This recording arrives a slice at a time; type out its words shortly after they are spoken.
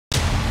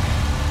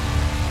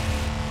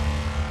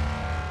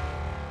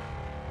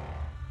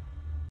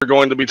We're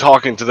going to be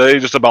talking today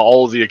just about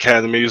all of the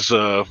academies,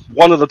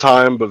 one at a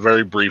time, but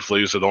very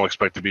briefly, so don't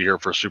expect to be here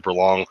for super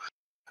long.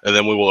 And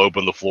then we will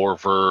open the floor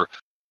for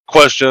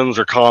questions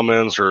or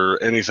comments or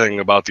anything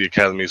about the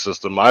academy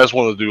system. I just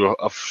want to do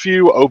a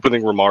few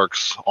opening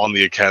remarks on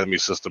the academy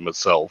system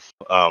itself.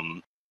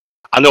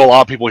 I know a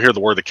lot of people hear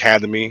the word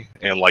academy,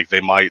 and like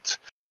they might,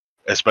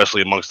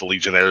 especially amongst the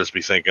Legionnaires,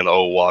 be thinking,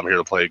 oh, well, I'm here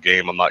to play a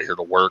game, I'm not here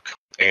to work.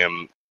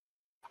 And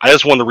I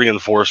just want to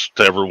reinforce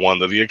to everyone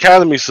that the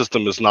academy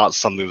system is not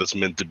something that's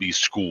meant to be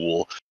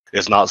school.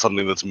 It's not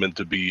something that's meant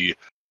to be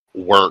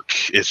work.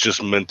 It's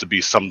just meant to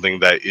be something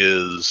that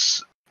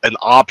is an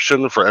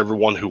option for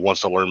everyone who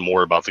wants to learn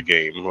more about the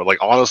game. Like,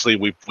 honestly,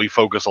 we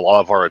focus a lot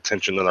of our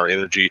attention and our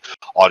energy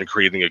on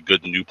creating a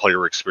good new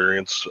player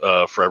experience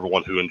for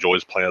everyone who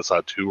enjoys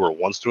PlanetSide 2 or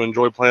wants to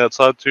enjoy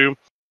PlanetSide 2.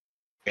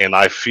 And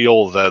I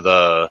feel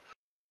that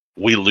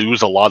we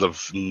lose a lot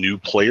of new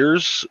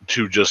players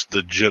to just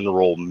the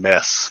general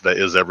mess that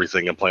is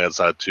everything in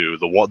PlanetSide 2.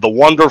 The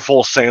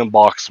wonderful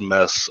sandbox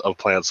mess of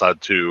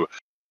PlanetSide 2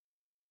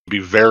 be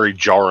very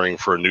jarring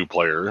for a new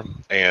player.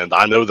 And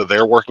I know that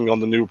they're working on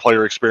the new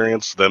player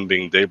experience, them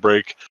being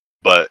Daybreak,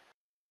 but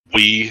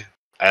we,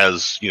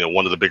 as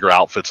one of the bigger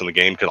outfits in the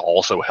game, can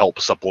also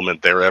help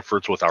supplement their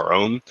efforts with our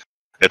own.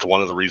 It's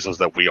one of the reasons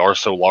that we are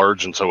so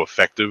large and so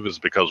effective, is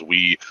because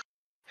we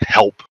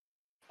help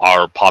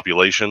our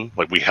population.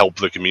 Like, we help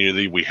the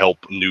community, we help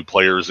new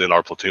players in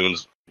our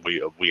platoons,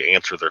 we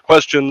answer their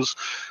questions.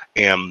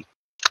 And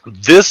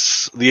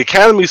the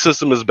academy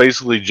system is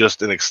basically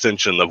just an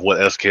extension of what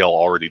SKL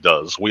already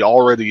does. We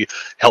already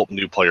help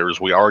new players.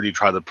 We already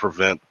try to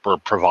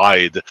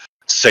provide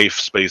safe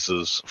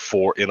spaces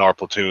in our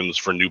platoons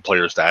for new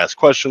players to ask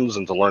questions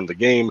and to learn the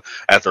game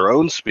at their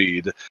own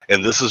speed.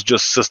 And this is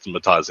just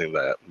systematizing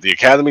that. The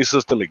academy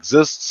system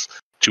exists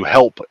to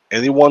help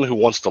anyone who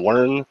wants to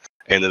learn.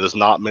 And it is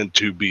not meant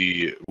to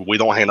be, we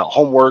don't hand out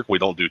homework, we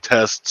don't do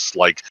tests.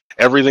 Like,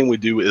 everything we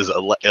do is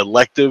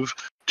elective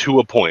to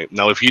a point.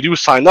 Now, if you do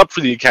sign up for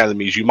the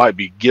academies, you might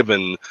be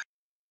given,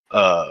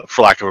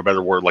 for lack of a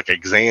better word, like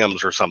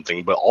exams or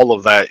something, but all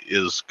of that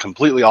is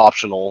completely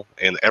optional,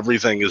 and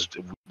everything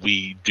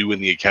we do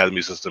in the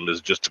academy system is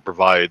just to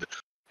provide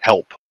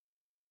help.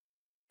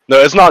 No,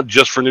 it's not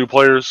just for new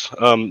players,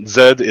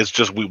 Zed. It's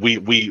just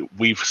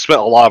we've spent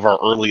a lot of our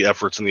early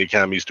efforts in the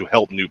academies to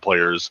help new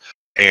players,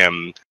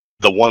 and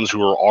the ones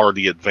who are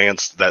already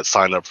advanced that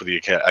sign up for the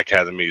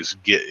academies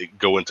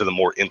go into the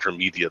more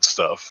intermediate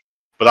stuff.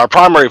 But our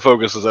primary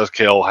focus as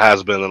SKL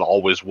has been and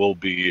always will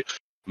be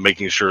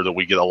making sure that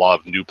we get a lot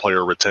of new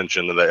player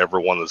retention and that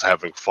everyone is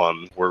having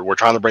fun. We're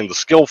trying to bring the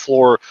skill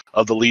floor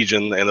of the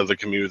Legion and of the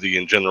community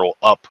in general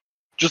up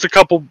just a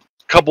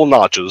couple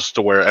notches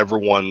to where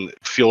everyone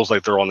feels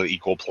like they're on an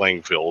equal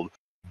playing field.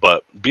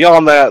 But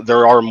beyond that,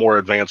 there are more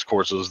advanced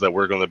courses that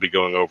we're going to be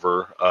going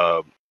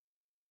over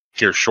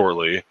here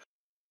shortly.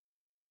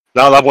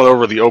 Now that I've went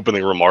over the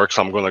opening remarks,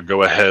 I'm going to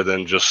go ahead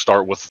and just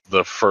start with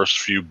the first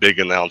few big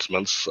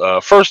announcements.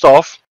 First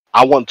off,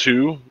 I want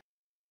to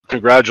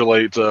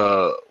congratulate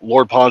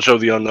Lord Poncho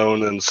the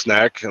Unknown and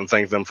Snack and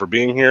thank them for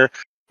being here.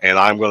 And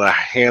I'm going to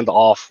hand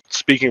off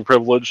speaking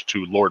privilege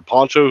to Lord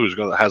Poncho, who's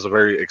has a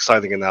very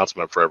exciting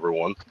announcement for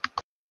everyone.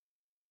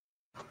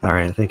 All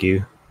right, thank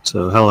you.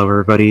 So, hello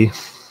everybody.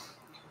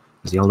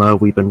 As you all know,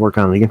 we've been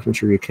working on the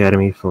Infantry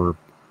Academy for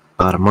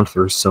about a month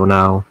or so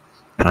now.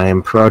 And I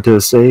am proud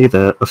to say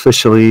that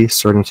officially,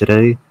 starting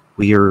today,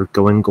 we are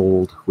going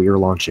gold. We are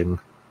launching.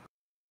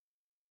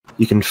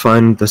 You can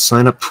find the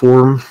sign-up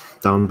form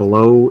down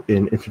below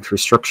in Infantry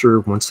Structure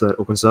once that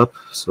opens up,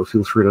 so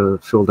feel free to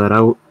fill that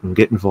out and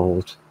get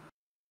involved.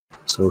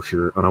 So if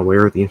you're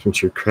unaware, the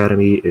Infantry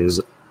Academy is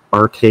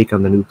our take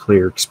on the new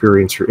player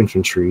experience for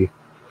infantry.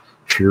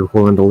 If you're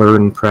willing to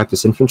learn and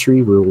practice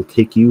infantry, we will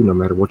take you no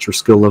matter what your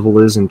skill level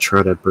is and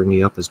try to bring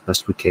you up as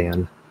best we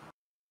can.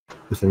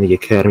 Within the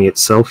academy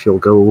itself, you'll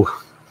go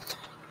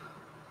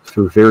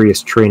through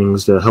various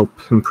trainings to help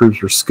improve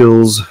your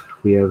skills.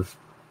 We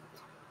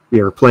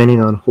are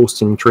planning on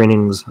hosting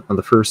trainings on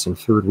the first and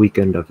third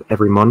weekend of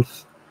every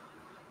month.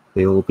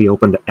 They will be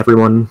open to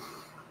everyone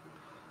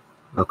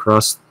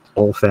across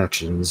all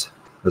factions.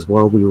 As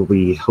well, we will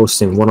be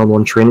hosting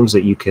one-on-one trainings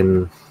that you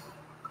can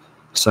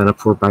sign up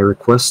for by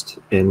request,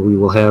 and we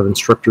will have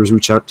instructors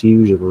reach out to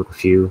you to work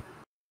with you.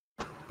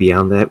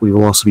 Beyond that, we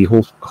will also be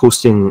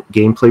hosting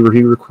gameplay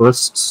review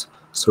requests,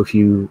 so if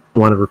you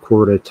want to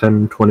record a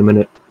 10-20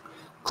 minute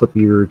clip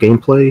of your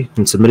gameplay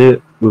and submit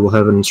it, we will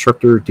have an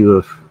instructor do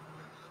a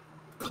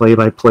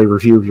play-by-play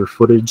review of your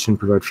footage and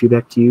provide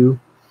feedback to you.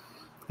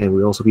 And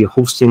we'll also be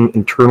hosting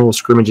internal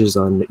scrimmages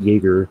on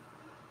Jaeger,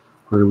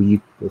 where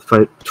we will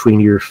fight between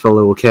your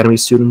fellow academy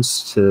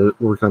students to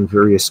work on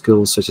various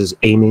skills such as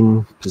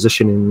aiming,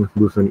 positioning,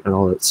 movement, and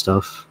all that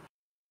stuff.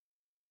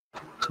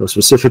 So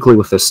specifically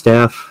with the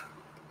staff,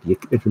 the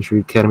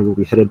Infantry Academy will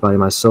be headed by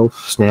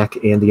myself, Snack,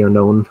 and the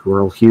Unknown, who are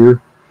all here.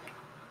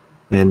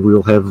 And we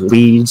will have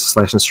leads, /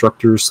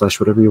 instructors, /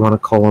 whatever you want to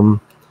call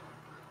them.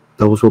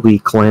 Those will be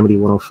Calamity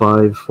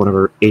 105, one of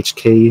our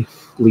HK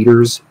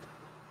leaders.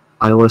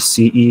 Isla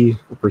CE,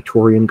 a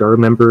Praetorian Guard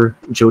member,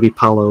 Jody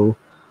Paulo,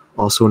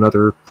 also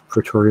another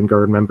Praetorian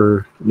Guard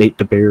member, Nate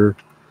DeBear,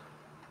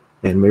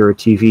 and Mara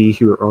TV,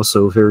 who are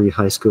also very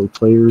high-skilled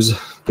players.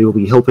 They will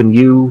be helping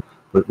you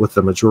with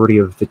the majority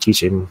of the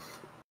teaching.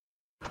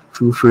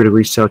 Feel free to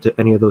reach out to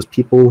any of those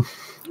people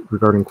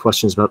regarding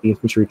questions about the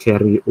Infantry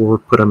Academy or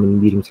put them in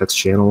the meeting text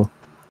channel.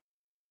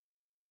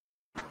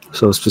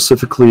 So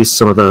specifically,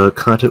 some of the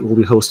content we'll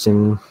be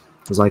hosting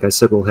is, like I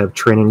said, we'll have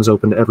trainings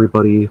open to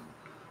everybody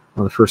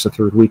on the first and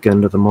third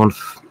weekend of the month,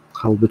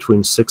 held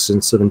between 6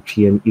 and 7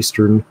 p.m.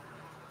 Eastern.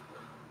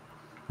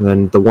 And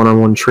then the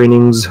one-on-one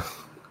trainings,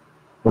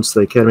 once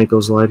the Academy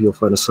goes live, you'll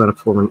find a sign-up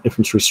form and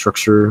infantry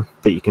structure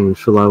that you can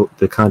fill out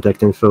the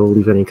contact info,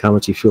 leave any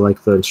comments you feel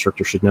like the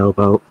instructor should know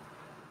about,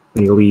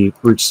 and you'll be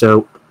reached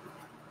out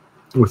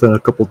within a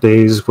couple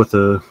days with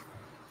a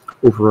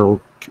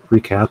overall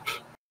recap.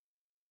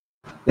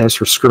 As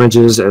for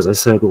scrimmages, as I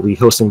said, we'll be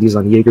hosting these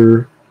on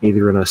Jaeger,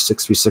 either in a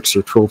 6v6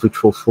 or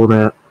 12v12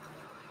 format.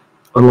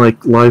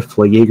 Unlike live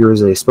play, Jaeger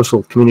is a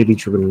special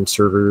community-driven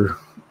server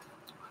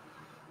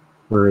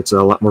where it's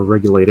a lot more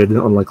regulated,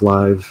 unlike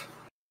live.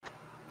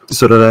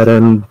 So to that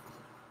end,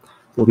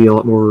 there'll be a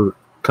lot more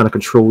kind of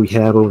control we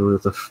have over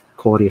the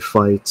quality of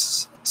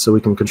fights, so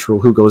we can control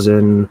who goes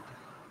in,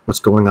 what's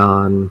going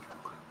on,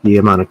 the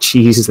amount of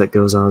cheese that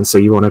goes on, so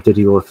you won't have to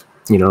deal with,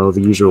 you know,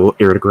 the usual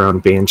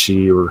air-to-ground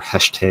Banshee or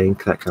Hesh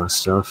tank, that kind of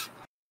stuff.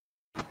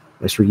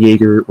 As for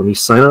Jaeger, when you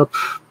sign up,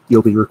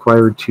 you'll be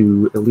required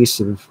to at least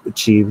have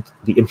achieved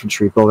the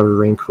Infantry Baller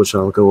rank, which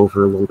I'll go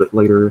over a little bit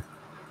later,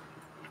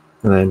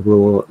 and then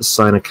we'll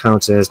assign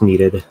accounts as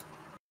needed.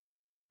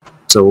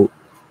 So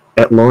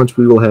at launch,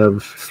 we will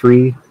have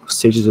 3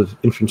 stages of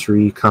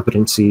infantry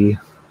competency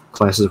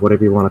classes,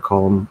 whatever you want to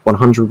call them.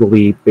 100 will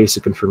be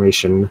basic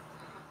information.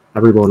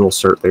 Everyone will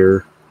start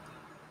there.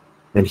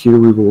 And here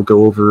we will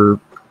go over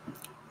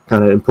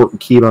kind of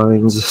important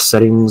keybinds,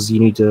 settings you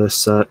need to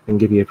set, and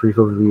give you a brief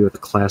overview of the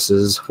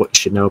classes, what you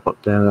should know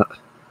about that.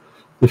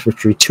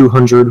 Infantry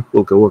 200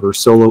 will go over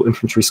solo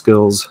infantry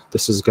skills.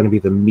 This is going to be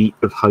the meat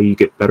of how you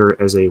get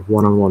better as a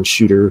one-on-one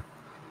shooter.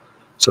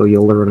 So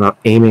you'll learn about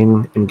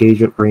aiming,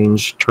 engagement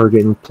range,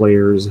 targeting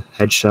players,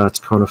 headshots,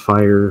 cone of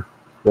fire,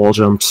 wall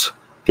jumps,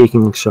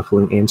 peeking,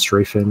 shuffling, and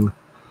strafing.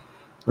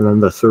 And then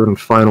the third and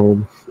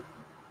final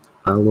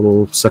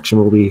little section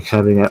we'll be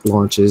having at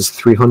launch is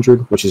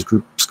 300, which is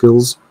group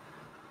skills.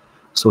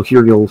 So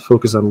here you'll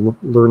focus on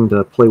learning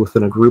to play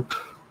within a group,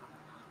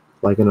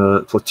 like in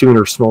a platoon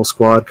or small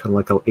squad, kind of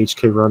like how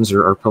HK runs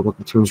or our public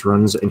platoons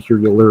runs. And here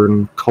you'll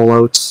learn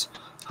callouts,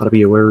 how to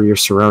be aware of your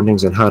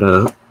surroundings, and how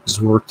to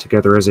just work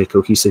together as a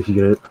cohesive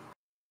unit.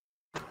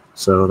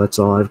 So that's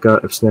all I've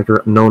got. If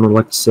no one would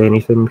like to say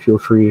anything, feel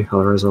free,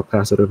 otherwise I'll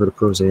pass it over to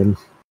Prozan.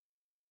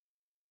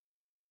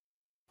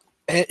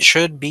 It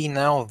should be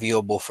now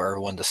viewable for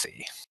everyone to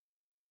see.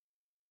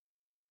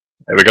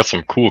 Hey, we got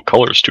some cool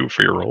colors too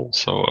for your role,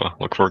 so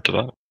look forward to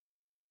that.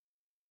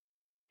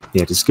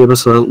 Yeah, just give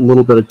us a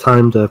little bit of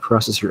time to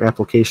process your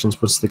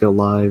applications once they go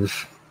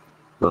live,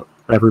 but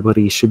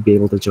everybody should be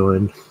able to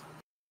join.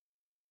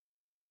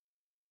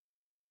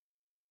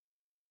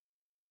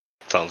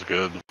 Sounds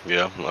good.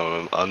 Yeah.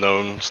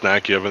 Unknown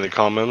Snack, you have any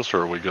comments,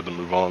 or are we good to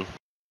move on?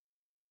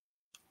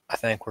 I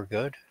think we're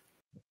good.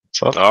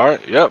 So, All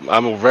right. Yep.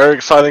 I'm very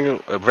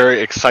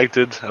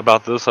excited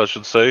about this, I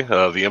should say.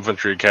 The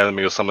Infantry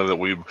Academy is something that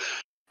we,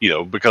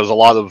 because a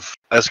lot of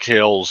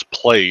SKL's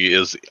play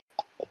is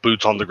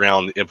boots on the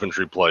ground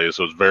infantry play,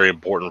 so it's very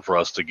important for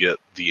us to get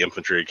the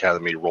Infantry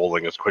Academy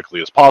rolling as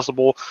quickly as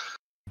possible,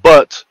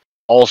 but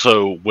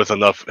also with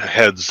enough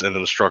heads and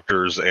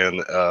instructors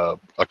and a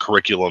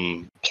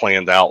curriculum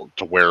planned out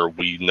to where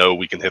we know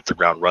we can hit the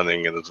ground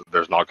running and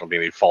there's not going to be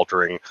any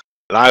faltering.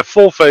 And I have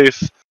full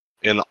faith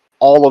in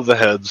all of the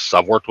heads.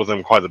 I've worked with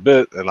them quite a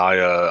bit, and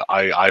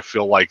I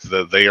feel like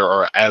that they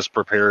are as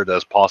prepared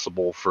as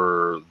possible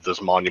for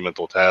this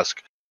monumental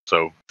task.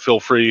 So feel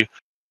free,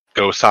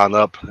 go sign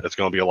up. It's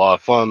going to be a lot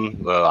of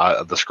fun.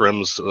 The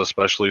scrims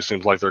especially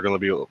seems like they're going to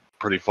be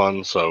pretty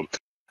fun. So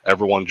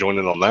everyone join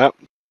in on that.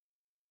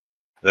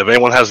 And if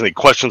anyone has any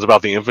questions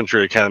about the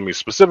Infantry Academy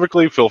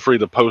specifically, feel free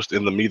to post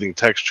in the meeting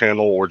text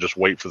channel or just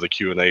wait for the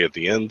Q&A at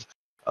the end.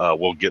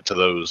 We'll get to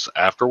those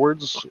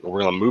afterwards. We're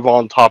going to move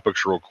on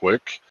topics real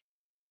quick.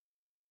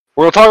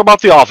 We're going to talk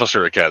about the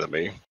Officer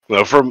Academy.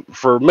 Now,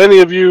 for many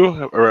of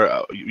you,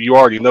 or you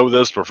already know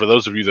this, but for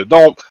those of you that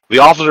don't, the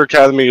Officer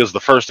Academy is the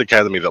first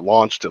academy that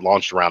launched. It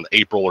launched around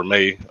April or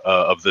May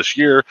of this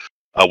year.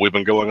 We've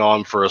been going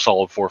on for a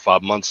solid 4 or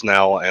 5 months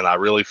now, and I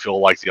really feel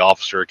like the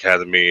Officer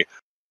Academy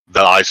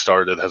that I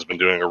started has been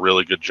doing a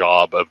really good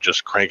job of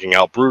just cranking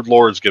out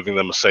Broodlords, giving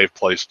them a safe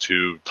place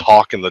to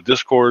talk in the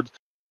Discord.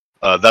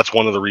 That's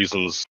one of the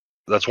reasons.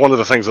 That's one of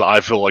the things that I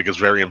feel like is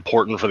very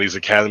important for these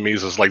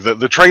academies. Is like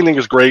the training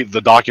is great,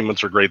 the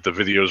documents are great, the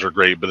videos are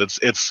great, but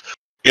it's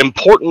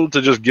important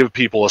to just give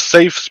people a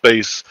safe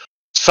space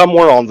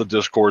somewhere on the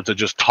Discord to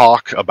just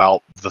talk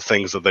about the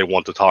things that they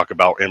want to talk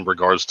about in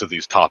regards to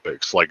these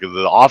topics. Like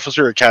the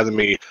Officer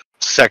Academy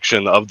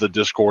section of the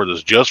Discord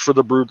is just for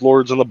the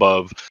Broodlords and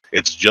above.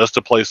 It's just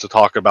a place to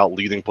talk about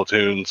leading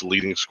platoons,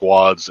 leading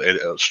squads,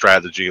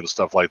 strategy, and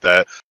stuff like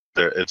that.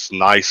 It's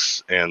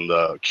nice and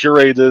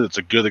curated. It's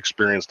a good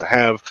experience to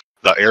have.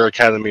 The Air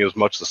Academy is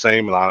much the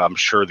same, and I'm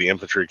sure the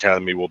Infantry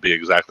Academy will be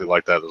exactly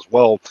like that as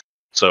well.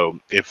 So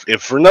if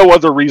for no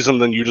other reason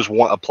than you just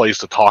want a place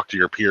to talk to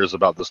your peers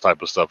about this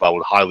type of stuff, I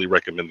would highly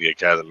recommend the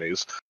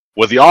academies.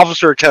 With the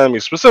Officer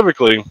Academy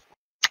specifically,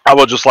 I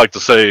would just like to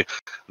say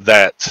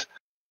that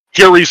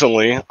here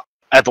recently,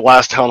 at the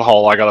last town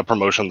hall, I got a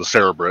promotion to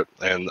Cerebrit,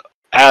 and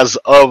as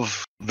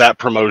of that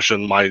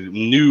promotion, my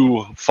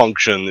new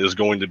function is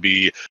going to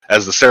be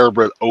as the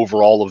Cerebrit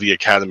over all of the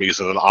academies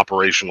in an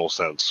operational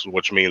sense,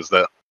 which means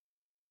that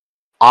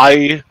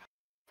I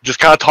just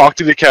kind of talk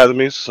to the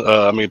academies.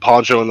 I mean,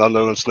 Poncho and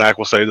Unknown and Snack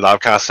will say that I've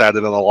kind of sat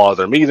in on a lot of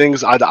their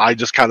meetings. I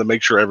just kind of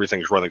make sure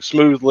everything's running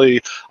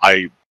smoothly.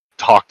 I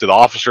talk to the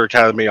Officer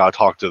Academy. I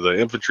talk to the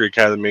Infantry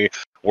Academy.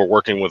 We're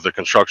working with the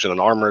Construction and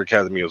Armor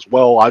Academy as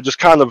well. I just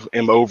kind of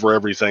am over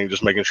everything,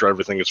 just making sure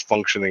everything is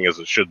functioning as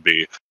it should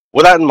be.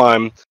 With that in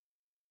mind,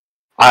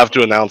 I have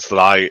to announce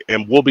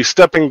that will be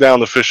stepping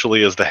down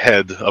officially as the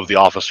head of the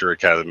Officer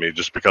Academy,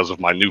 just because of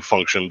my new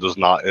function does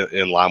not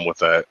in line with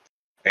that.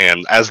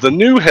 And as the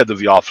new head of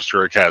the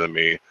Officer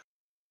Academy,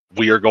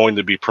 we are going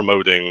to be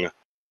promoting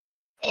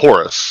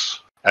Horace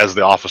as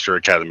the Officer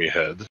Academy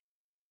head.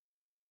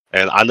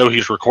 And I know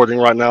he's recording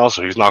right now,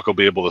 so he's not going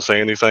to be able to say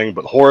anything.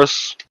 But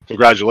Horace,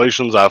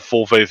 congratulations. I have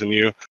full faith in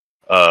you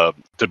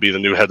to be the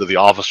new head of the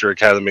Officer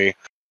Academy.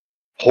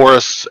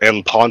 Horace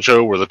and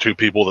Poncho were the two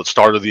people that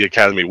started the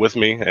academy with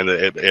me, and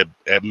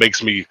it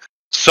makes me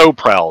so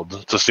proud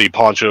to see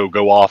Poncho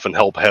go off and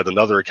help head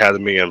another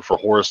academy, and for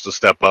Horace to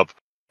step up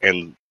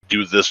and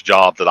do this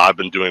job that I've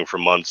been doing for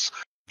months.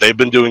 They've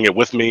been doing it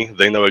with me.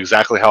 They know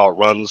exactly how it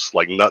runs.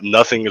 Like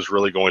nothing is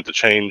really going to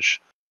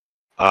change.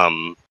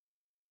 And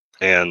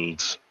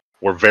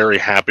we're very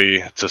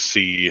happy to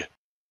see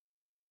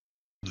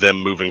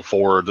them moving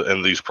forward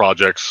in these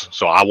projects.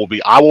 So I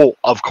will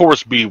of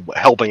course be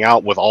helping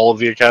out with all of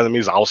the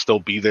academies. I'll still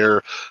be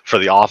there for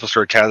the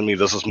Officer Academy.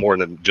 This is more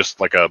than just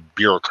like a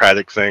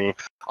bureaucratic thing.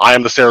 I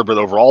am the Cerebrit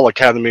over all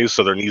academies,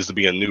 so there needs to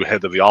be a new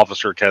head of the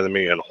Officer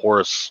Academy, and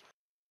Horace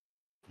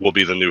will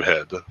be the new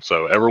head.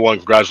 So everyone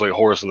congratulate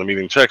Horace in the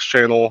Meeting Checks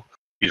channel.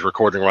 He's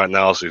recording right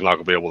now, so he's not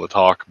going to be able to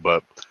talk,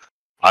 but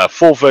I have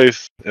full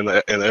faith in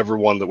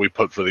everyone that we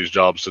put for these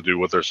jobs to do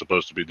what they're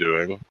supposed to be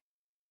doing.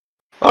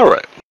 All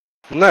right.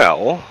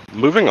 Now,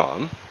 moving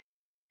on,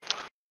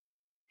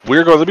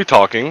 we're going to be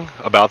talking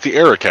about the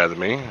Air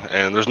Academy,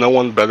 and there's no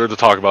one better to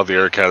talk about the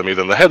Air Academy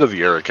than the head of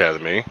the Air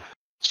Academy.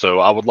 So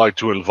I would like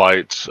to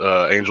invite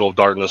Angel of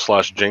Darkness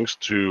 / Jinx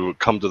to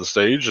come to the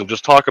stage and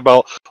just talk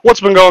about what's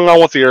been going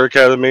on with the Air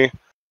Academy,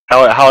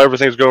 how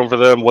everything's going for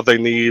them, what they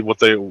need, what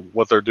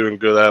they're doing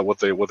good at, what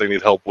they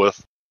need help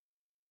with.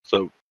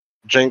 So,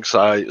 Jinx,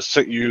 I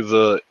sent you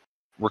the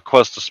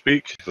request to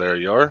speak. There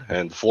you are,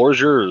 and the floor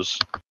is yours.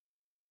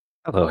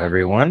 Hello,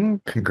 everyone.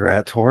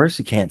 Congrats, Horace.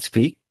 You can't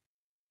speak,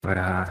 but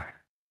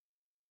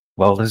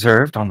well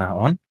deserved on that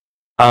one.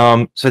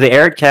 So the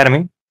Air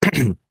Academy,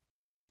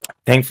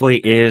 thankfully,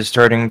 is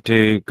starting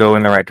to go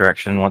in the right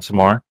direction once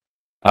more.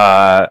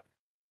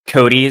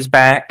 Cody is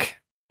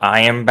back. I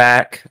am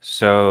back.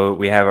 So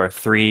we have our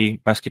 3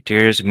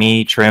 musketeers.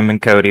 Me, Trim,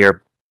 and Cody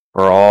are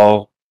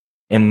all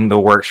in the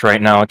works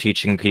right now,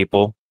 teaching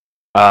people.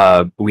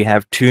 We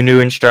have 2 new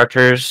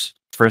instructors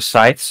for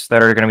scythes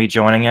that are going to be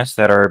joining us,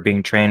 that are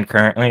being trained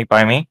currently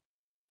by me.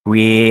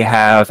 We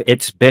have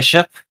It's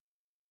Bishop,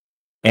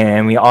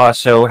 and we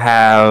also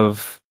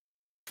have,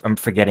 I'm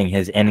forgetting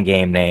his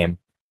in-game name,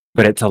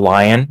 but it's a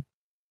lion,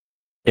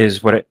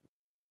 is what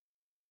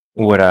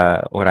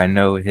I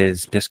know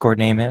his Discord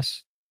name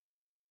is.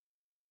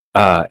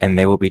 And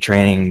they will be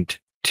trained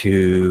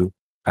to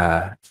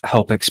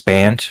help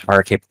expand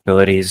our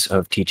capabilities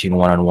of teaching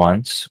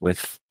one-on-ones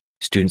with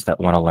students that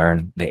want to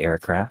learn the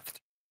aircraft.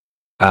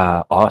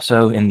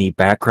 Also, in the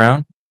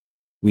background,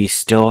 we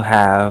still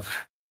have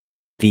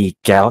the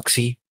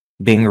Galaxy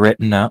being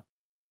written up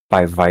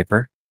by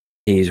Viper.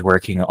 He's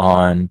working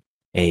on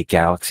a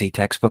Galaxy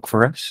textbook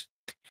for us.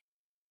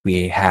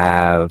 We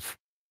have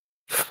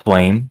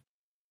Flame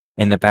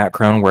in the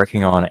background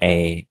working on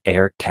a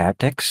air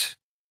tactics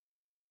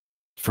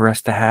for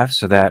us to have,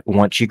 so that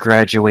once you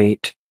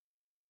graduate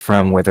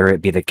from whether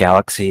it be the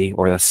Galaxy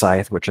or the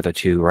Scythe, which are the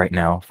 2 right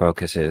now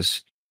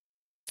focuses,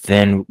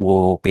 then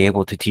we'll be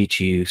able to teach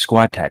you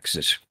squad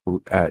tactics,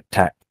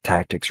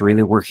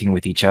 really working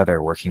with each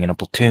other, working in a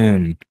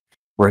platoon,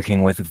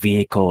 working with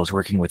vehicles,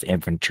 working with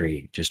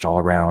infantry, just all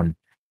around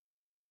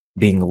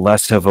being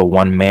less of a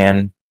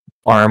one-man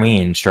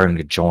army and starting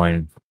to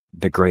join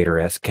the greater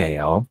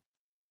SKL.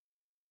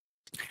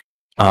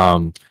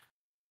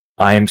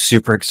 I am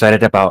super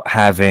excited about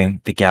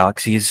having the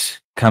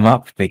Galaxies come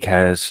up,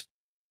 because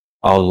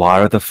a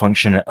lot of the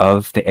function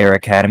of the Air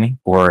Academy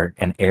or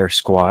an air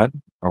squad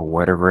or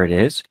whatever it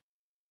is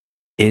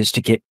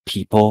to get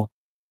people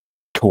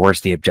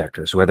towards the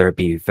objectives, whether it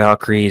be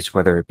Valkyries,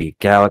 whether it be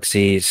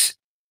Galaxies.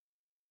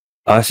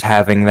 us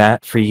having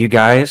that for you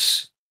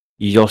guys,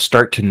 you'll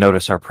start to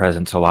notice our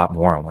presence a lot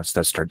more once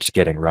that starts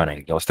getting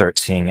running. You'll start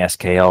seeing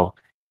SKL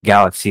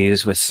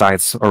galaxies with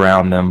sites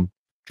around them,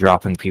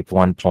 dropping people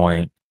on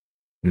point.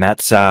 And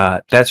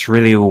that's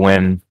really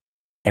when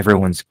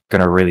everyone's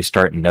gonna really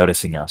start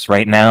noticing us.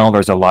 Right now,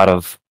 there's a lot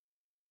of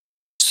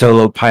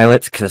solo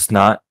pilots because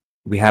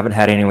we haven't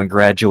had anyone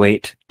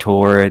graduate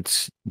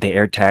towards the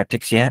air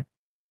tactics yet.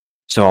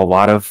 So a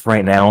lot of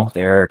right now,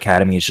 the Air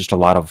Academy is just a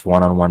lot of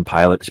one-on-one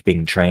pilots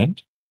being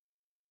trained.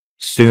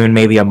 Soon,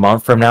 maybe a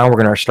month from now, we're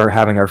going to start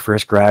having our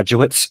first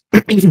graduates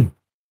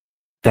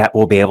that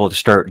will be able to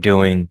start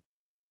doing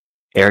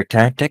air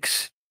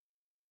tactics,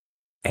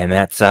 and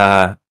that's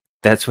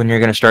when you're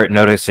going to start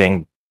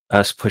noticing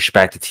us push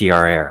back to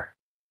TR Air.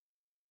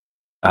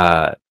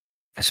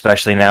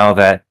 Especially now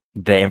that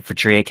the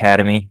Infantry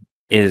Academy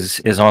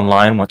is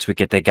online. Once we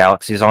get the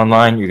galaxies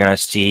online, you're going to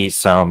see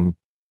some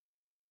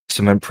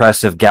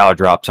impressive gal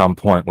drops on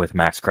point with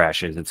max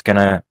crashes. It's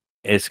gonna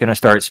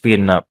start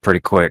speeding up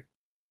pretty quick,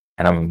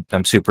 and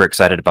I'm super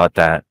excited about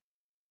that.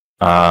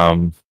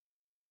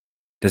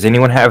 Does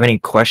anyone have any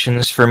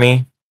questions for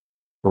me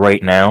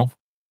right now?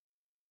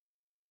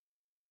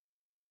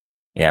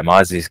 Yeah,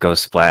 Mozzie's go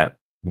splat,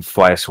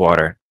 fly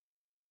swatter.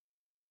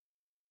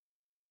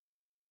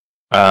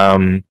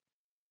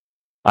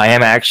 I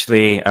am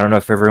actually, I don't know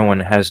if everyone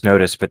has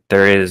noticed, but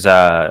there is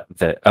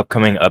the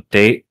upcoming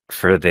update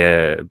for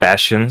the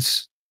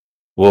Bastions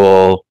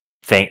will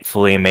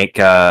thankfully make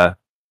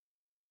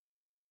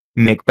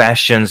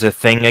Bastions a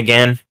thing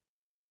again.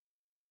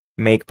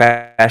 Make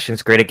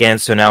Bastions great again.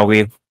 So now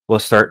we will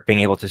start being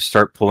able to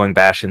start pulling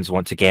Bastions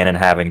once again and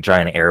having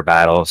giant air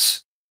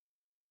battles.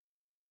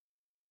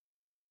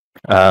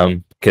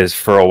 Because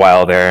for a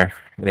while there,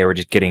 they were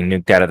just getting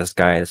nuked out of the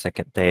sky the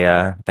second they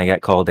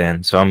got called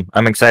in. So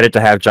I'm excited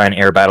to have giant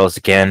air battles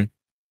again.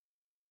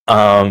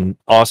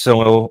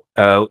 Also,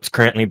 what's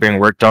currently being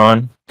worked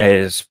on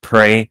is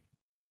Prey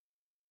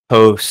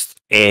host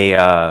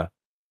a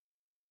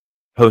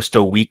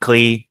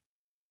weekly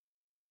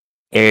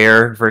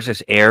air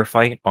versus air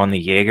fight on the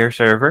Jaeger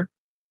server.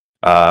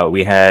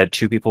 We had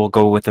 2 people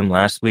go with them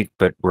last week,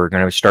 but we're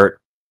going to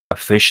start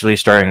officially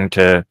starting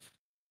to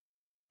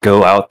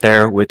go out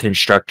there with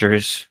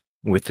instructors,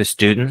 with the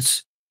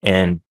students,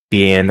 and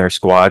be in their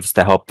squads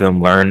to help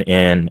them learn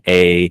in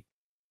a,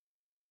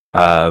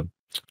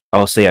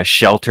 I'll say a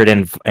sheltered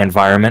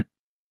environment.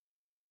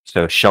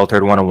 So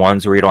sheltered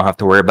one-on-ones where you don't have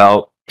to worry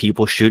about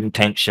people shooting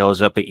tank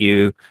shells up at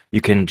you.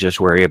 You can just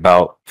worry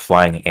about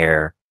flying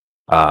air.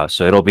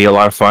 So it'll be a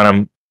lot of fun.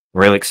 I'm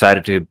really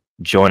excited to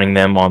joining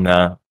them on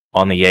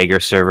the Jaeger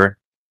server.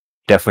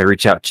 Definitely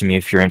reach out to me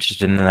if you're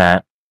interested in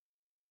that.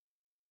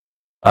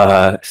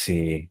 Let's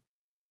see.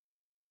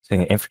 So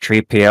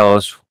infantry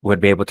PLs would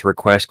be able to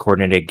request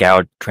coordinated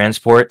GAU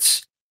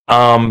transports.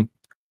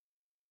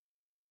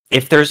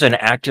 If there's an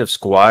active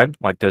squad,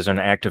 like there's an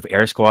active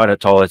air squad,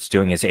 that's all it's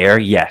doing is air,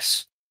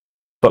 yes.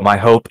 But my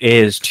hope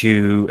is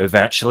to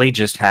eventually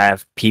just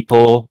have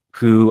people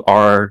who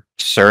are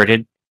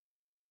certed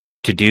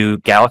to do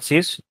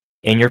galaxies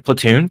in your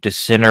platoon to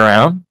sit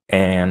around,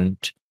 and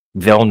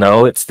they'll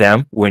know it's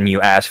them when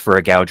you ask for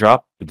a GAU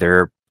drop.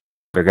 They're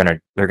gonna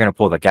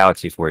pull the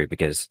galaxy for you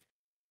because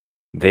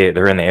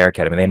they're in the Air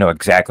Academy. They know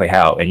exactly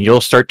how, and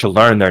you'll start to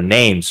learn their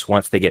names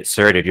once they get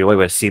certed. You'll be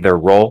able to see their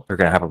role. They're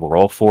gonna have a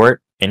role for it,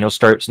 and you'll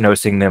start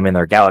noticing them in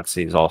their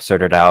galaxies all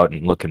certed out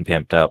and looking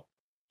pimped up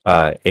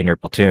in your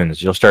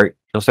platoons. You'll start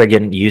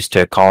getting used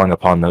to calling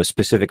upon those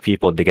specific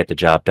people to get the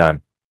job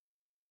done.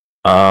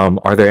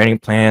 Are there any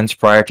plans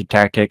prior to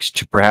tactics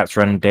to perhaps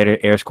run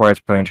data air squads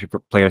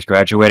players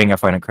graduating? I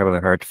find it incredibly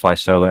hard to fly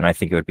solo, and I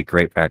think it would be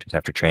great practice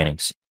after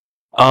trainings.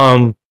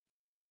 On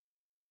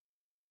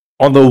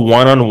the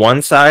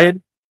one-on-one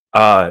side,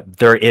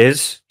 there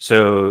is.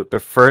 So the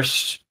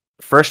first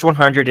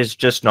 100 is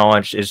just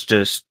knowledge, is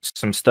just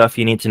some stuff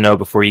you need to know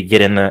before you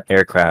get in the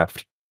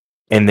aircraft.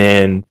 And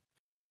then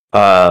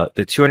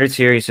the 200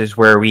 series is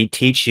where we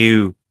teach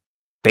you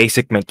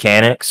basic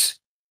mechanics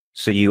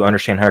so you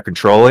understand how to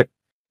control it.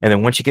 And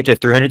then once you get to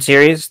 300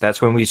 series,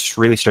 that's when we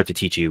really start to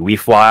teach you. We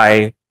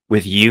fly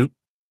with you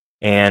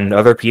and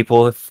other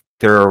people if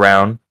they're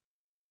around,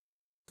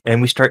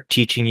 and we start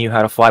teaching you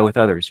how to fly with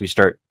others. We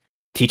start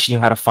teaching you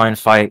how to find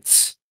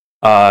fights.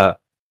 It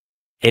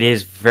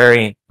is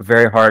very,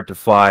 very hard to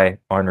fly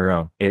on your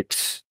own.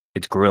 It's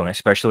grueling,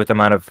 especially with the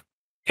amount of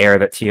air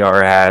that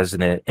TR has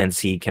and the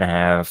NC can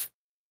have.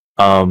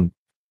 The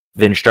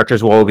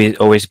instructors will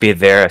always be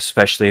there,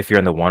 especially if you're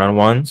in the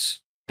one-on-ones.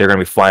 They're going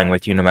to be flying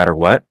with you no matter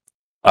what.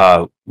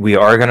 We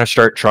are going to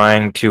start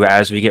trying to,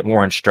 as we get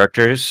more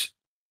instructors,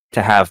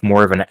 to have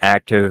more of an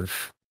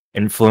active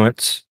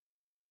influence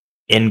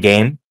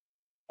in-game.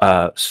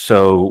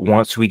 So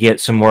once we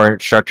get some more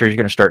instructors, you're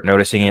going to start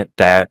noticing it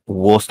that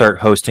we'll start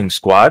hosting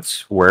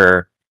squads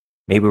where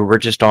maybe we're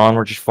just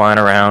flying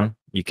around.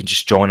 You can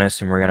just join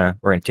us, and we're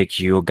gonna take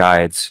you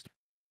guides,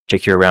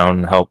 take you around,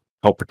 and help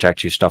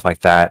protect you, stuff like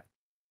that.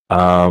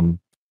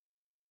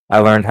 I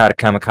learned how to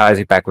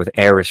kamikaze back with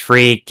Air is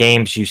Free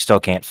games. You still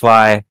can't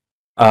fly.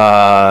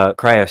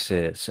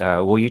 Cryosis,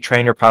 will you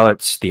train your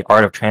pilots the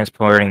art of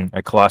transporting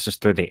a Colossus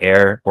through the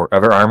air or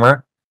other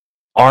armor?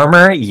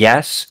 Armor,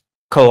 yes.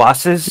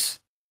 Colossus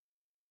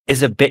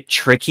is a bit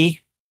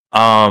tricky.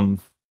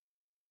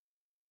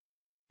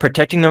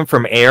 Protecting them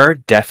from air,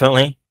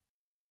 definitely.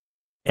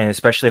 And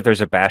especially if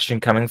there's a bastion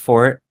coming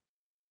for it.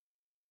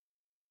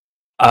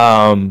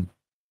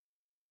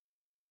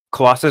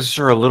 Colossus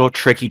are a little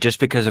tricky just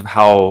because of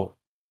how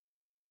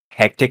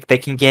hectic they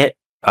can get.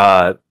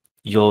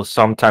 You'll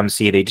sometimes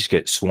see they just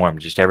get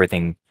swarmed. Just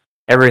everything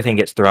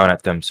gets thrown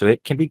at them. So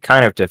it can be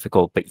kind of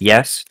difficult. But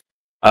yes,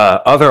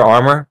 other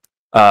armor,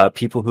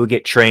 people who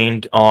get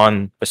trained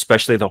on,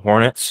 especially the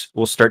Hornets,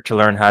 will start to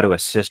learn how to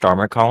assist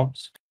armor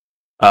columns.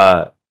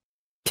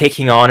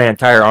 Taking on an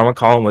entire armor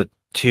column with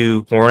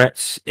 2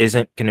 Hornets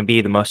isn't going to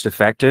be the most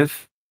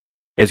effective.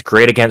 It's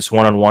great against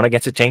one-on-one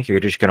against a tank. You're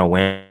just going to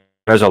win.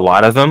 There's a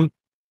lot of them.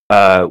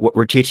 What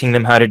we're teaching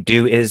them how to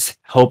do is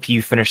help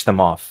you finish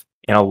them off.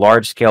 In a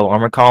large-scale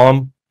armor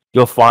column,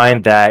 you'll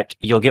find that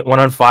you'll get one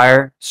on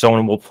fire,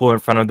 someone will pull in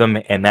front of them,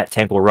 and that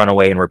tank will run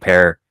away and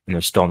repair, and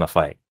they're still in the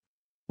fight.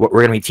 What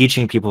we're going to be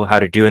teaching people how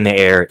to do in the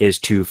air is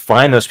to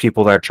find those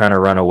people that are trying to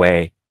run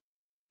away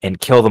and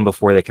kill them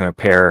before they can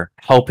repair,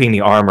 helping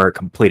the armor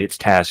complete its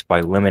task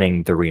by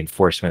limiting the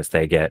reinforcements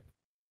they get.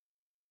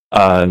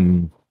 Are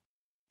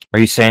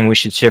you saying we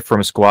should shift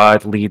from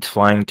squad leads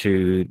flying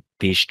to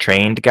these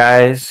trained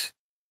guys,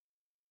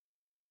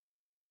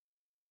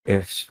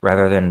 if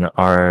rather than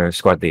our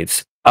squad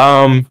leads?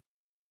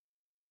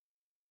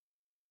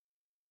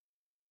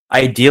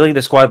 Ideally,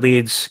 the squad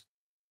leads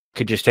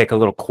could just take a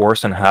little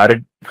course on how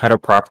to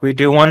properly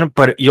do one.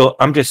 But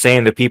I'm just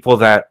saying the people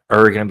that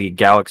are going to be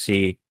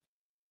Galaxy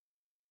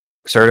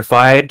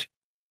certified,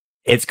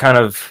 it's kind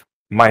of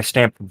my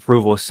stamp of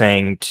approval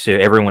saying to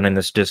everyone in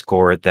this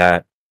Discord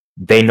that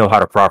they know how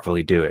to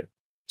properly do it.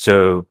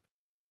 So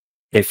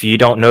if you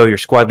don't know your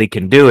squad lead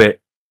can do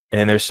it,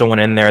 and there's someone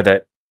in there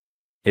that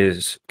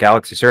is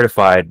Galaxy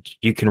certified,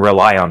 you can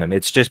rely on them.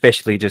 It's just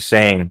basically just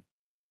saying,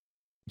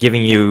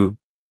 giving you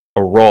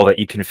a role that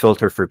you can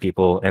filter for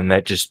people, and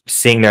that just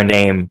seeing their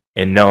name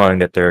and knowing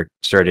that they're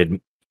started,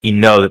 you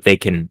know that they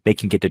can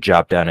get the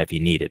job done if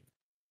you need it.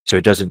 So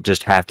it doesn't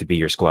just have to be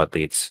your squad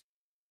leads.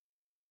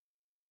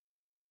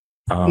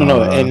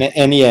 No,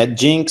 and yeah,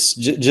 Jinx,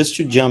 just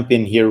to jump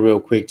in here real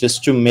quick,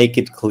 just to make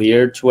it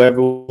clear to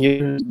everyone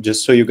here,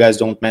 just so you guys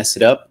don't mess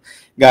it up.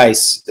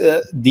 Guys,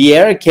 the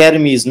Air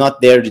Academy is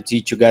not there to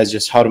teach you guys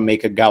just how to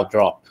make a gout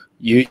drop.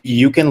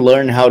 You can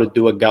learn how to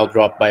do a gout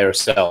drop by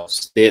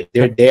yourselves. They're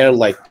there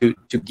like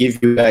to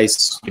give you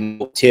guys, you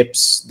know,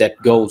 tips that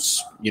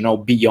goes, you know,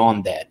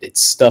 beyond that.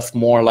 It's stuff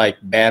more like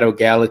Battle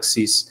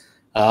Galaxies.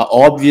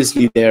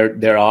 Obviously,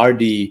 there are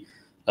the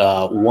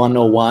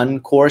 101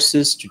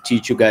 courses to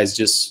teach you guys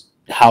just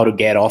how to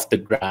get off the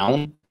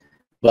ground,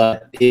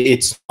 but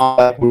it's not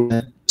like we're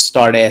going to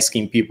start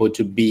asking people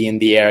to be in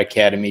the Air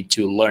Academy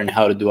to learn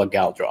how to do a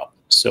gal drop.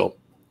 So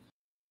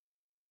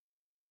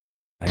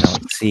I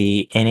don't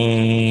see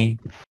any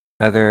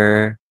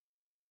other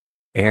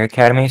Air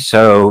Academy.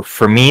 So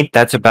for me,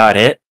 that's about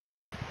it.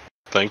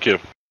 Thank you.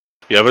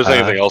 Yeah, if there's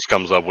anything else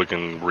comes up, we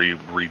can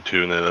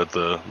retune it at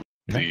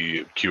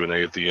the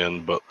Q&A at the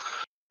end. But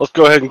let's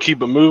go ahead and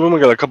keep it moving. We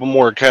got a couple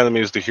more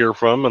academies to hear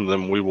from, and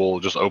then we will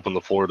just open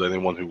the floor to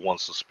anyone who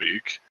wants to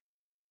speak.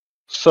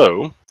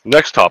 So,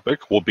 next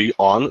topic will be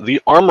on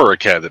the Armor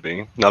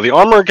Academy. Now, the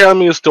Armor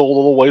Academy is still a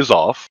little ways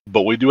off,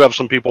 but we do have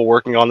some people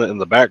working on it in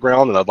the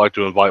background, and I'd like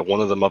to invite one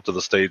of them up to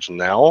the stage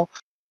now.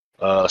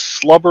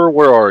 Slubber,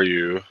 where are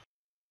you?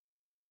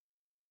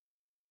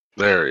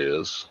 There he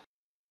is.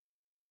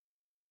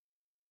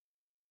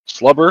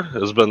 Slubber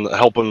has been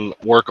helping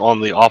work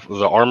on the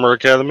Armor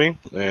Academy,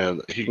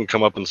 and he can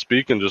come up and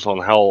speak and just on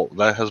how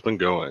that has been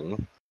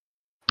going.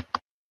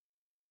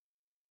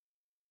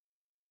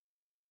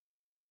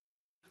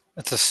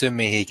 Let's assume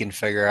he can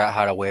figure out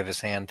how to wave his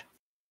hand.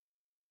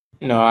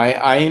 No,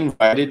 I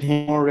invited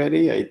him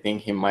already. I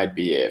think he might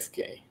be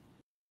AFK.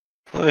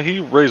 He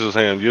raised his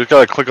hand. You just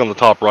gotta click on the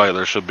top right.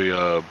 There should be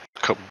a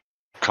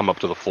come up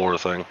to the floor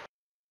thing.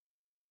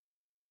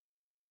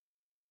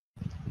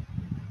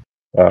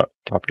 Top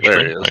of There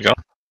screen. he is. There you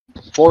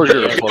go. Floor is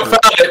yours. I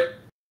found it.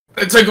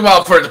 It took a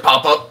while for it to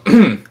pop up.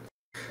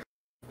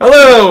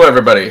 Hello,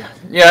 everybody.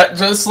 Yeah,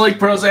 just like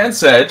Prozan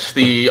said,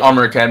 the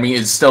Armor Academy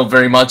is still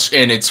very much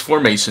in its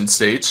formation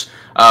stage.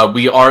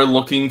 We are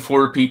looking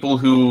for people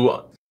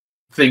who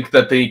think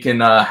that they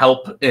can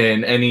help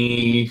in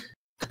any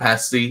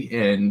capacity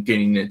in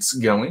getting it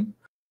going.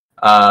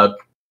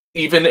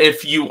 Even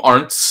if you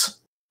aren't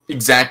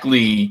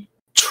exactly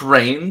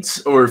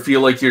trained or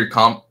feel like you're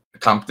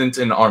competent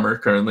in armor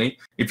currently,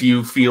 if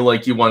you feel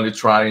like you want to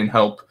try and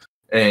help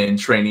in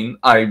training,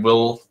 I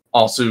will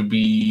also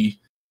be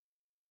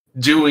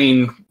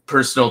doing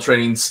personal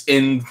trainings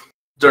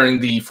during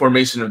the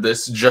formation of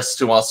this, just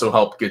to also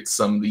help get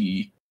some of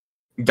the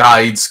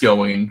guides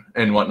going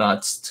and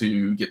whatnot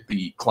to get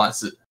the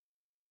classes,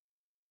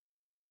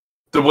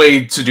 the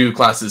way to do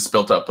classes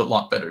built up a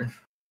lot better.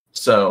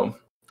 So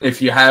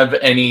if you have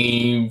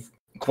any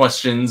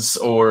questions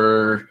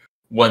or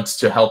wants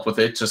to help with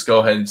it, just go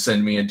ahead and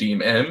send me a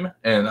DM,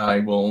 and I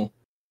will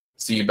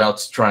see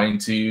about trying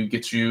to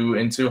get you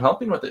into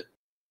helping with it.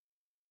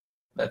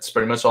 That's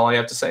pretty much all I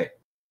have to say.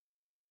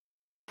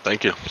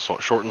 Thank you. So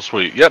short and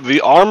sweet. Yep, the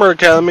Armor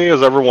Academy,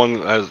 as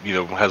everyone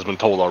has been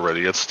told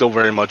already, it's still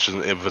very much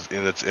in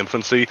its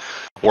infancy.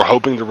 We're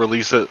hoping to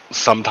release it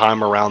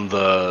sometime around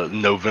the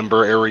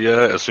November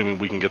area, assuming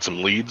we can get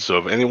some leads.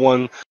 So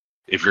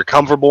if you're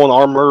comfortable in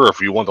Armor, or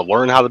if you want to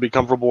learn how to be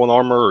comfortable in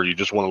Armor, or you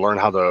just want to learn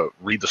how to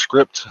read the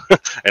script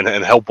and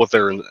help with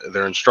their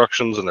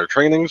instructions and their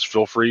trainings,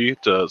 feel free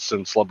to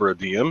send Slubber a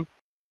DM.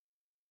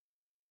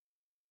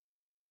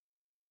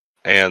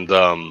 And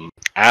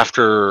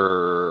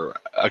after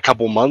a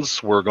couple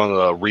months, we're going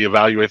to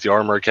reevaluate the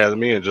Armor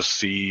Academy and just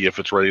see if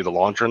it's ready to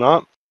launch or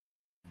not.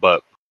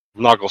 But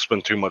I'm not going to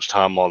spend too much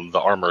time on the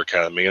Armor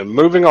Academy. And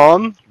moving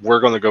on, we're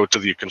going to go to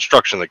the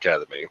Construction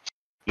Academy.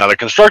 Now, the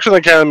Construction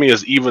Academy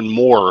is even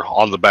more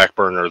on the back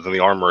burner than the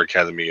Armor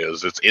Academy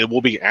is. It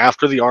will be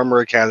after the Armor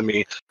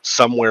Academy,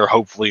 somewhere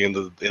hopefully in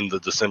the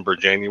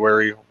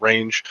December-January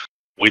range.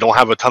 We don't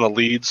have a ton of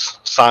leads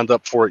signed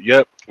up for it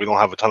yet. We don't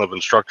have a ton of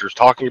instructors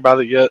talking about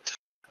it yet.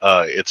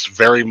 It's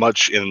very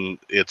much in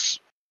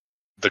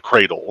the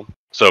cradle.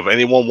 So if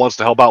anyone wants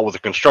to help out with the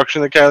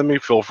Construction Academy,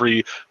 feel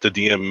free to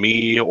DM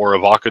me or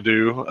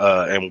Avocado,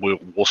 and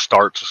we'll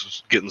start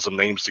getting some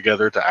names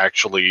together to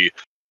actually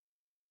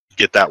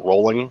get that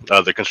rolling.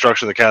 The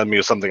Construction Academy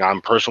is something I'm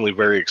personally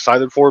very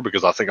excited for,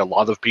 because I think a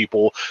lot of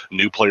people,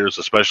 new players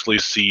especially,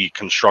 see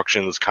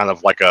construction as kind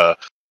of like a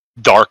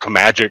dark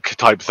magic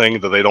type thing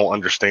that they don't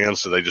understand,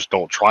 so they just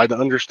don't try to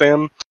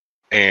understand.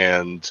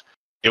 And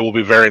it will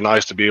be very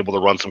nice to be able to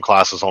run some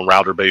classes on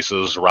router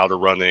bases, router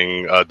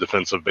running,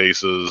 defensive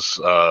bases,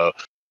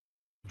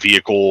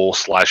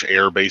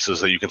 vehicle/air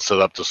bases that you can set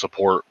up to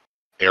support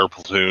air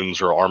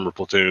platoons or armor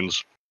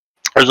platoons.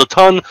 There's a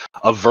ton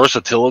of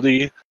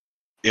versatility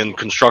in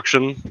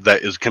construction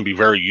that can be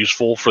very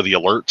useful for the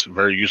alert,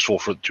 very useful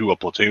to a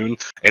platoon.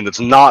 And it's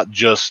not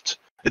just,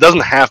 it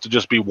doesn't have to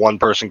just be one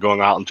person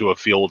going out into a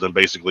field and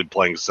basically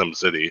playing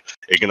SimCity.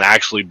 It can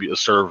actually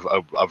serve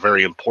a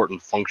very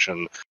important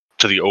function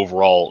to the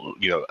overall,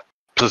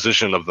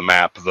 position of the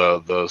map,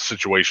 the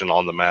situation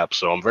on the map.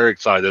 So I'm very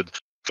excited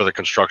for the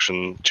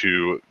construction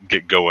to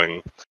get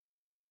going.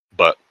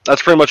 But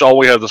that's pretty much all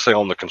we have to say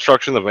on the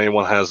construction. If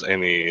anyone has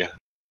any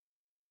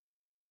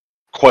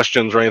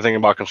questions or anything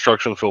about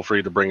construction, feel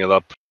free to bring it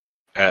up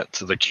at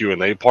the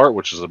Q&A part,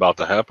 which is about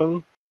to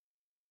happen.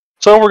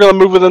 So we're going to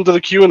move it into the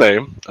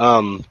Q&A.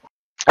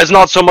 It's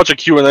not so much a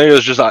Q&A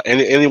as just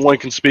anyone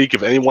can speak.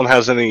 If anyone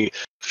has any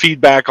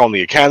feedback on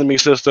the Academy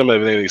system,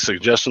 if any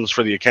suggestions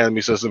for the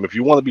Academy system, if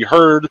you want to be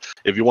heard,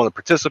 if you want to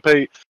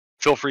participate,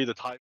 feel free to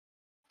type.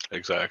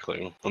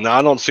 Exactly. Now,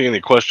 I don't see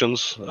any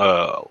questions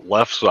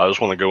left, so I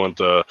just want to go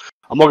into,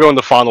 I'm going to go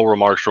into final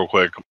remarks real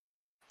quick.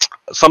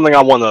 Something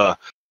I want to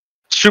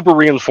super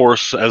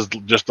reinforce as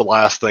just the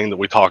last thing that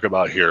we talk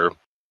about here,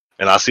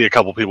 and I see a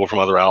couple people from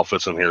other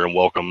outfits in here, and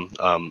welcome.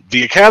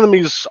 The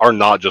academies are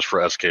not just for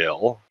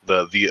SKL.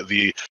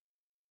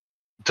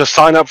 To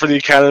sign up for the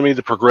academy,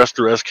 to progress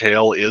through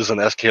SKL is an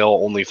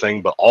SKL only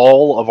thing, but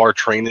all of our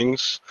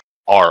trainings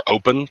are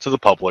open to the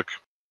public.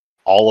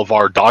 All of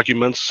our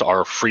documents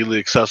are freely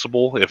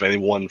accessible if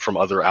anyone from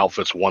other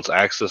outfits wants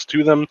access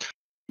to them.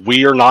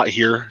 We are not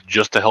here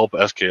just to help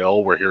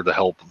SKL. We're here to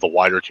help the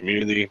wider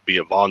community, be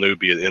it Vanu,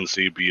 be it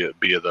NC,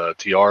 be it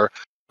TR.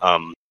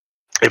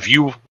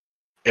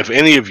 If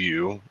any of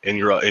you in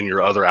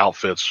your other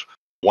outfits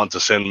want to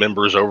send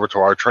members over to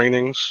our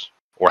trainings,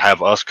 or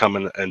have us come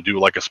in and do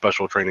like a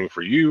special training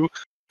for you,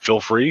 feel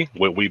free.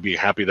 We'd be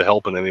happy to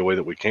help in any way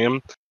that we can.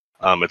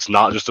 It's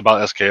not just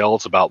about SKL.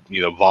 It's about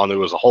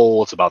Vanu as a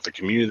whole. It's about the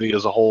community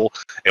as a whole.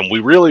 And we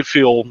really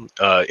feel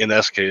in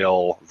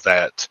SKL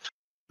that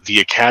the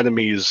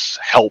academies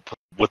help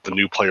with the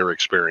new player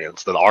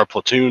experience. That our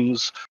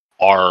platoons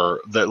are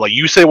that, like,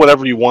 you say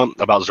whatever you want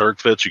about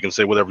Zergfits, you can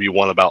say whatever you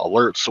want about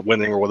alerts,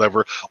 winning, or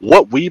whatever.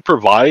 What we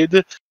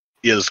provide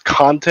is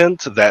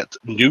content that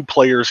new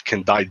players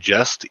can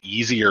digest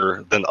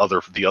easier than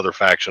the other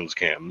factions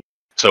can.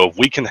 So if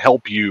we can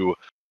help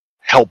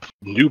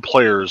new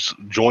players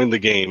join the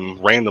game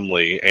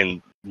randomly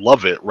and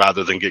love it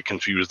rather than get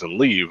confused and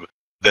leave,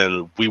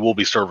 then we will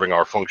be serving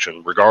our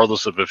function,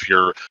 regardless of if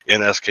you're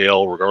in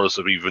SKL, regardless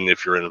of even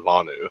if you're in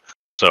Vanu.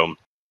 So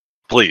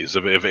please,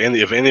 if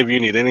any of you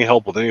need any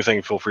help with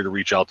anything, feel free to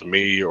reach out to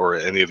me or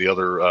any of the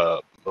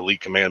other Elite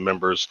Command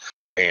members.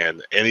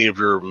 And any of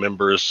your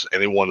members,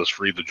 anyone is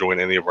free to join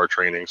any of our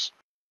trainings.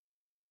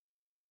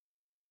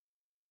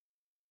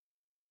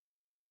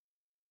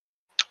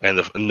 And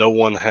if no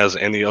one has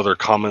any other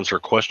comments or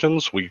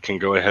questions, we can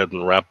go ahead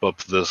and wrap up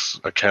this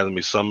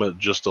Academy Summit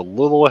just a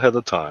little ahead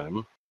of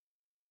time.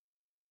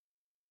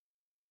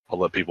 I'll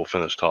let people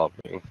finish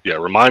talking. Yeah,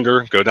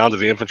 reminder, go down to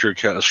the Infantry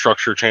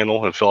Structure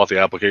channel and fill out the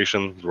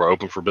application. We're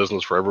open for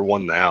business for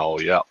everyone now.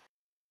 Yeah.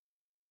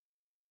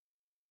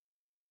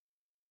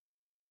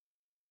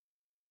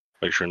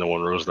 Make sure no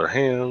one rose their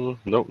hand.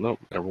 Nope.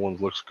 Everyone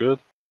looks good.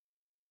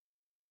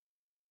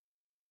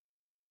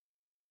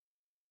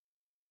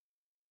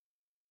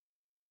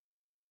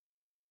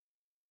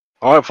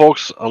 All right,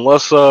 folks.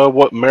 Unless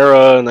what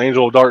Mara and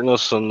Angel of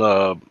Darkness and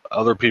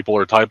other people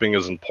are typing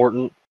is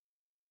important.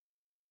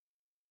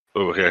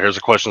 Oh, here's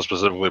a question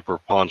specifically for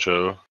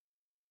Poncho.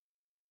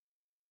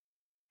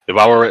 If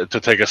I were to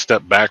take a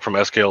step back from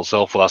SKL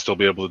itself, would I still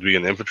be able to be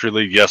in Infantry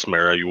League? Yes,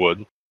 Mara, you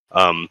would.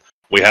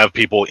 We have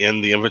people in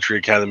the Infantry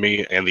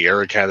Academy and the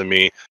Air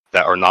Academy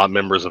that are not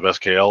members of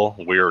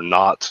SKL. We are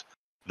not.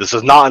 This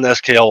is not an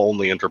SKL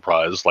only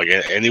enterprise. Like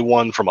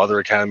anyone from other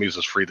academies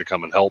is free to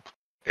come and help.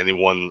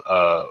 Anyone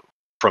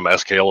from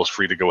SKL is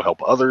free to go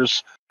help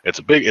others. It's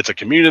a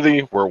community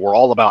where we're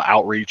all about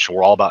outreach.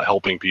 We're all about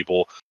helping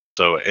people.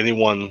 So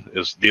anyone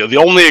is the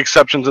only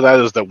exception to that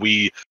is that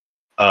we.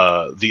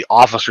 The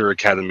Officer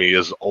Academy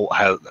has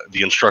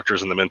the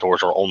instructors and the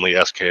mentors are only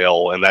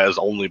SKL, and that is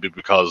only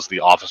because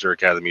the Officer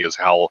Academy is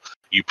how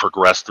you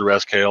progress through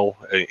SKL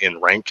in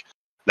rank.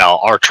 Now,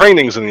 our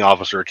trainings in the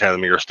Officer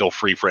Academy are still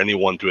free for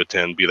anyone to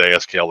attend, be they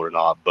SKL or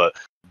not, but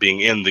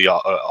being in the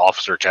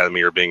Officer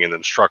Academy or being an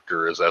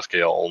instructor is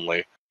SKL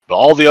only. But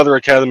all the other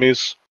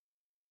academies,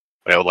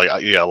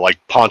 like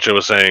Poncho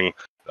was saying,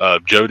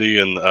 Jody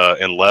and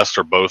Les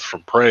are both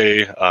from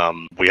Prey.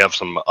 We have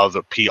some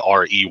other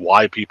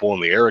PREY people in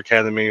the Air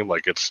Academy.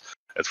 Like it's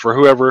for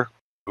whoever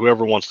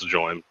wants to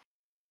join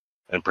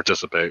and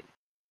participate.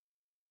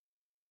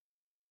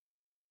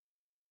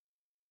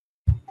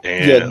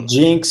 And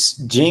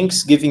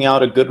Jinx giving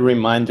out a good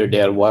reminder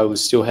there while we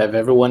still have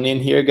everyone in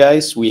here,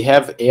 guys. We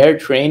have air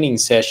training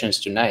sessions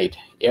tonight.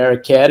 Air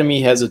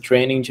Academy has a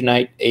training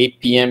tonight, 8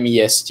 p.m.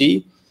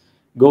 EST.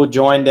 Go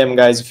join them,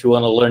 guys, if you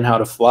want to learn how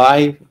to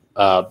fly.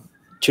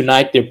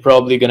 Tonight, they're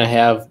probably going to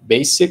have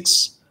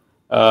basics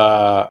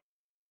and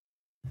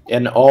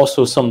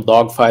also some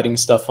dogfighting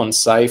stuff on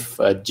Scythe.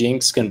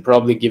 Jinx can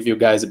probably give you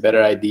guys a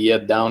better idea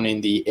down in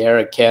the Air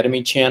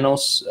Academy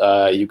channels.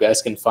 You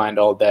guys can find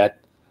all that.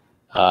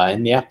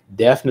 And yeah,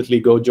 definitely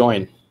go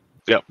join.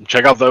 Yep,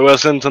 check out the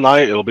OSN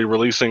tonight. It'll be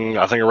releasing,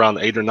 I think, around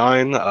 8 or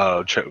 9.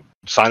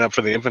 Sign up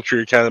for the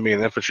Infantry Academy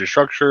and Infantry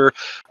Structure.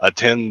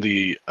 Attend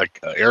the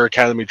Air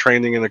Academy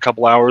training in a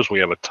couple hours. We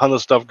have a ton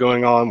of stuff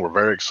going on. We're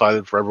very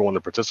excited for everyone to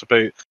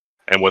participate.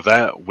 And with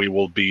that, we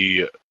will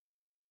be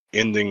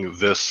ending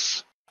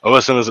this.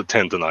 OSN is at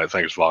 10 tonight.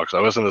 Thanks, Vox.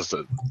 OSN is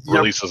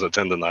releases at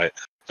 10 tonight.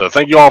 So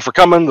thank you all for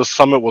coming. The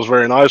summit was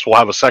very nice. We'll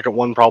have a second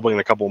one probably in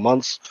a couple of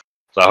months.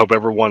 So I hope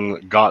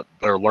everyone got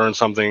or learned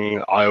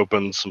something,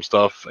 eye-opened some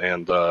stuff,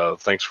 and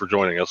thanks for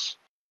joining us.